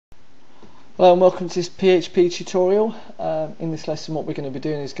Hello and welcome to this PHP tutorial. In this lesson what we're going to be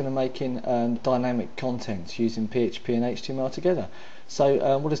doing is going to making dynamic content using PHP and HTML together.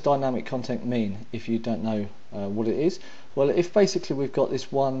 So what does dynamic content mean if you don't know what it is? Well, if basically we've got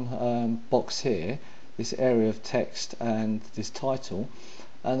this one box here, this area of text and this title,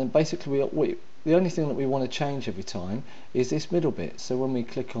 and then basically the only thing that we want to change every time is this middle bit. So when we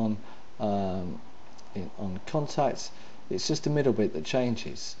click on contacts, it's just the middle bit that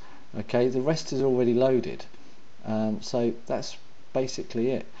changes. Okay, the rest is already loaded, so that's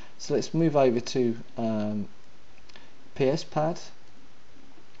basically it. So let's move over to PS Pad,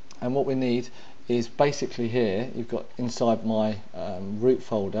 and what we need is basically here you've got inside my root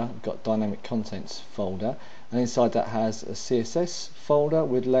folder, I've got dynamic contents folder, and inside that has a CSS folder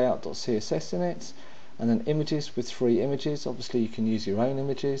with layout.css in it, and then images with 3 images. Obviously you can use your own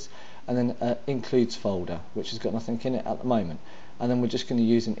images, and then includes folder, which has got nothing in it at the moment. And then we're just going to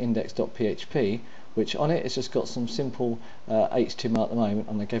use an index.php, which on it has just got some simple HTML at the moment,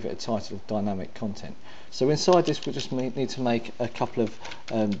 and I gave it a title of dynamic content. So inside this we just need to make a couple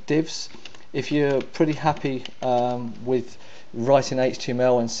of divs. If you're pretty happy with writing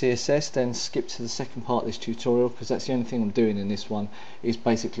HTML and CSS, then skip to the second part of this tutorial, because that's the only thing I'm doing in this one, is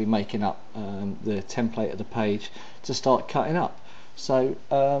basically making up the template of the page to start cutting up. So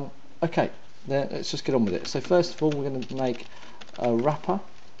okay, then let's just get on with it. So first of all we're going to make a wrapper,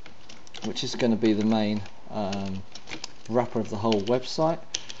 which is going to be the main wrapper of the whole website,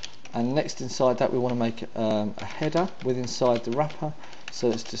 and next inside that we want to make a header with inside the wrapper. So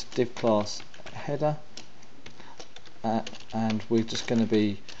let's just div class header, and we're just going to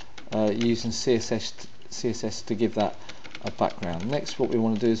be using CSS to give that a background. Next what we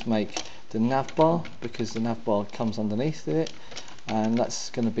want to do is make the navbar, because the navbar comes underneath it, and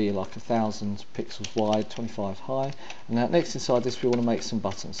that's going to be like 1000 pixels wide, 25 high. And now next inside this we want to make some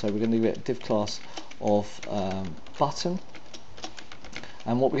buttons, so we're going to give it a div class of button,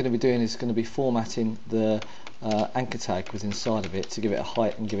 and what we're going to be doing is going to be formatting the anchor tag with inside of it to give it a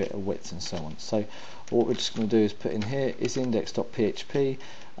height and give it a width and so on. So what we're just going to do is put in here is index.php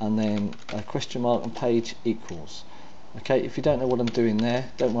and then a question mark and page equals. Okay, if you don't know what I'm doing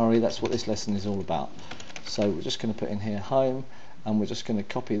there, don't worry, that's what this lesson is all about. So we're just going to put in here home, and we're just going to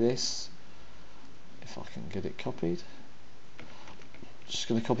copy this, if I can get it copied. Just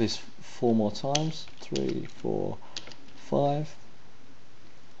going to copy this 4 more times, 3, 4, 5,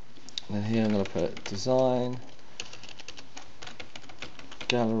 and then here I'm going to put design,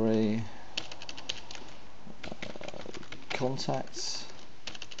 gallery, contacts,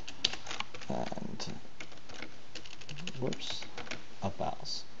 and whoops,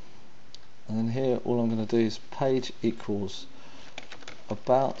 abouts. And then here all I'm going to do is page equals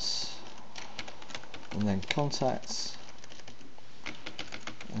abouts, and then contacts,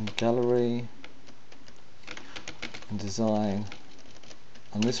 and gallery, and design,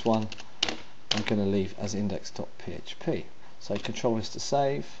 and this one I'm going to leave as index.php. So Control is to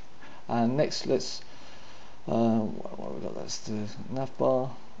save, and next let's what we got, that's the navbar.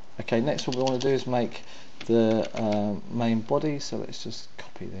 Okay, next what we want to do is make the main body, so let's just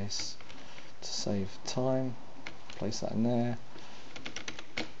copy this to save time, place that in there.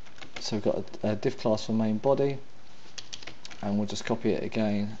 So we've got a div class for main body, and we'll just copy it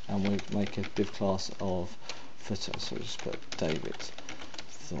again and we'll make a div class of footer, so we'll just put David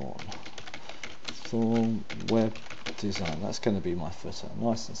Thorn web design. That's going to be my footer,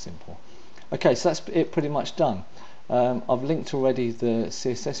 nice and simple. Okay, so that's it pretty much done. I've linked already the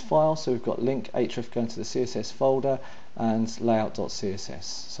CSS file, so we've got link href going to the CSS folder and layout.css,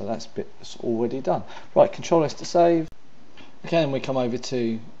 so that's already done. Right, Control S to save. Okay, and we come over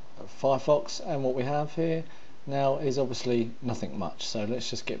to Firefox, and what we have here now is obviously nothing much, so let's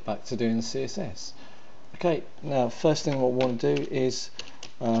just get back to doing the CSS. Okay, now first thing what we want to do is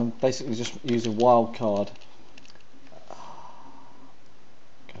basically just use a wildcard.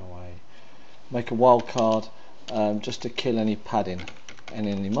 Go away. Make a wildcard just to kill any padding and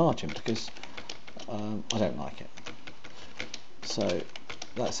any margin, because I don't like it. So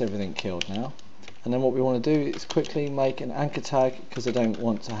that's everything killed now. And then what we want to do is quickly make an anchor tag, because I don't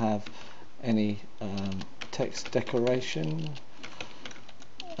want to have any text decoration,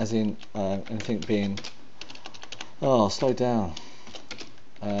 as in anything being, oh slow down,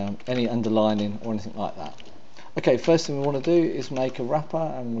 any underlining or anything like that. Okay, first thing we want to do is make a wrapper,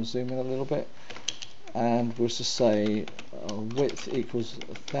 and we'll zoom in a little bit, and we'll just say width equals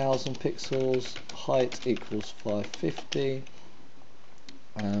 1000 pixels, height equals 550,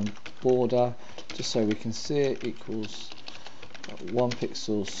 border, just so we can see it, equals 1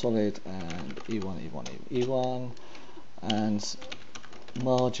 pixel solid, and E1, and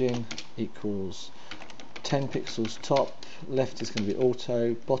margin equals 10 pixels top, left is going to be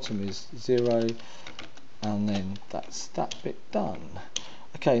auto, bottom is 0, and then that's that bit done.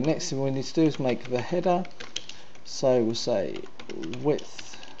 Okay, next thing we need to do is make the header. So we'll say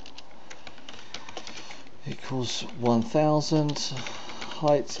width equals 1000,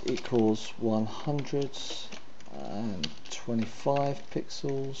 height equals 125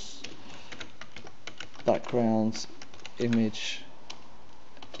 pixels, background image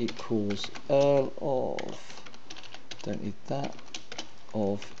equals Earl of, don't need that,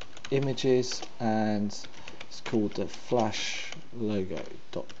 of images, and it's called the flash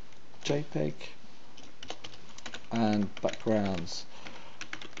logo.jpg, and backgrounds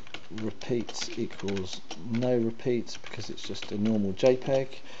repeats equals no repeats because it's just a normal JPEG.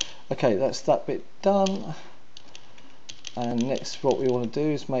 Okay, that's that bit done. And next what we want to do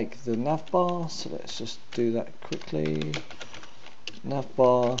is make the navbar, so let's just do that quickly.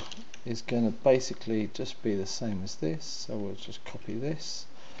 Navbar is going to basically just be the same as this, so we'll just copy this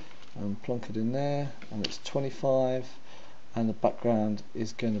and plonk it in there, and it's 25, and the background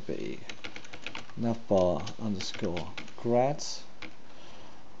is going to be navbar underscore grads,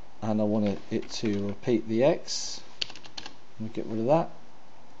 and I want it to repeat the X. We'll get rid of that.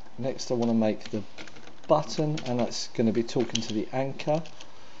 Next I want to make the button, and that's going to be talking to the anchor.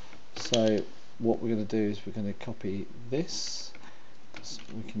 So what we're going to do is we're going to copy this, so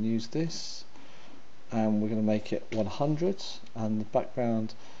we can use this, and we're going to make it 100, and the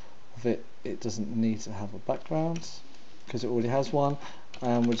background of it doesn't need to have a background because it already has one,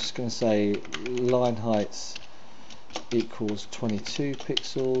 and we're just going to say line height equals 22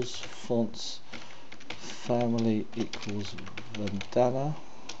 pixels, fonts family equals Vandana,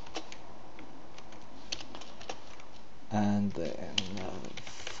 and then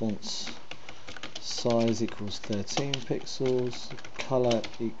fonts size equals 13 pixels, color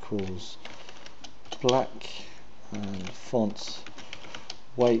equals black, and font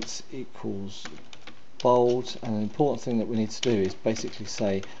weight equals bold. And an important thing that we need to do is basically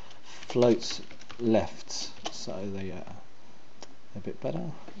say float left, so they are a bit better.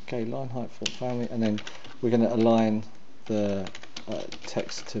 Okay, line height, font family, and then we're going to align the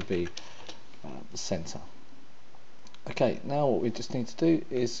text to be the center. Okay, now what we just need to do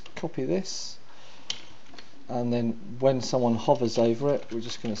is copy this, and then when someone hovers over it, we're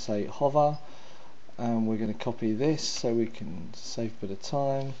just going to say hover, and we're going to copy this so we can save a bit of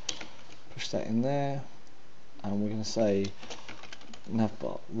time, push that in there, and we're going to say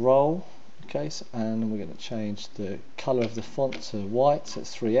navbar roll. Okay, so, and we're going to change the color of the font to white, so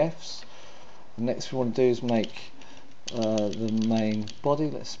it's 3 Fs. The next we want to do is make the main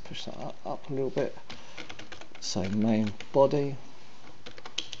body. Let's push that up a little bit. So main body,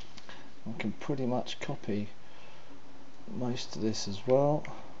 I can pretty much copy most of this as well.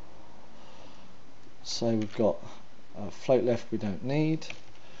 So we've got float left we don't need,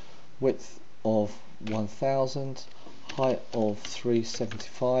 width of 1000, height of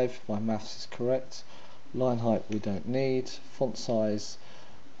 375, my maths is correct, line height we don't need, font size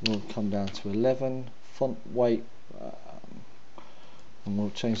will come down to 11, font weight, and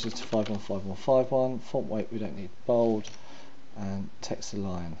we'll change this to 515151, font weight we don't need bold, and text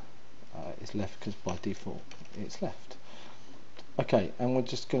align is left because by default it's left. Okay, and we're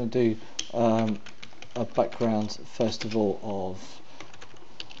just going to do a background first of all of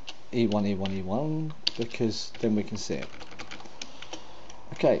E1 because then we can see it.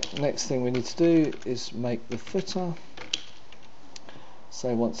 Okay, next thing we need to do is make the footer.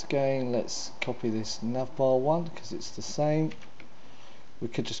 So once again, let's copy this navbar one because it's the same. We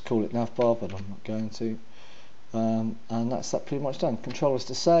could just call it navbar, but I'm not going to. And that's that pretty much done. Control is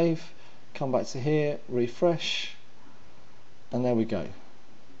to save, come back to here, refresh, and there we go.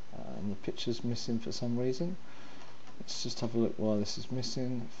 And the picture's missing for some reason. Let's just have a look why this is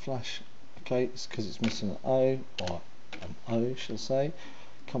missing. Flash, okay, it's because it's missing an O, or an O shall I say.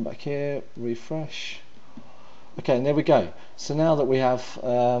 Come back here, refresh. Okay, and there we go. So now that we have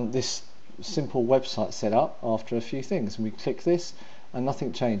this simple website set up after a few things, and we click this and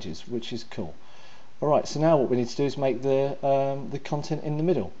nothing changes, which is cool. Alright, so now what we need to do is make the content in the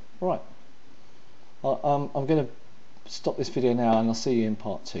middle. Alright, I'm going to stop this video now and I'll see you in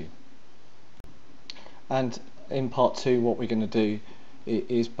part 2. And in part 2 what we're going to do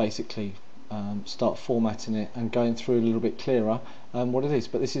is basically start formatting it and going through a little bit clearer what it is.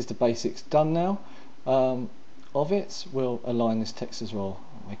 But this is the basics done now of it. We'll align this text as well,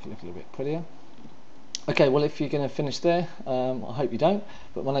 make it look a little bit prettier. Okay, well if you're going to finish there, I hope you don't,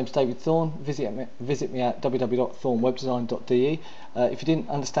 but my name's David Thorne. Visit me at www.thornewebdesign.de. If you didn't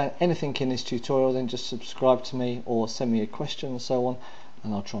understand anything in this tutorial, then just subscribe to me or send me a question and so on,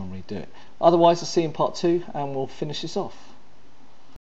 and I'll try and redo it. Otherwise, I'll see you in part 2 and we'll finish this off.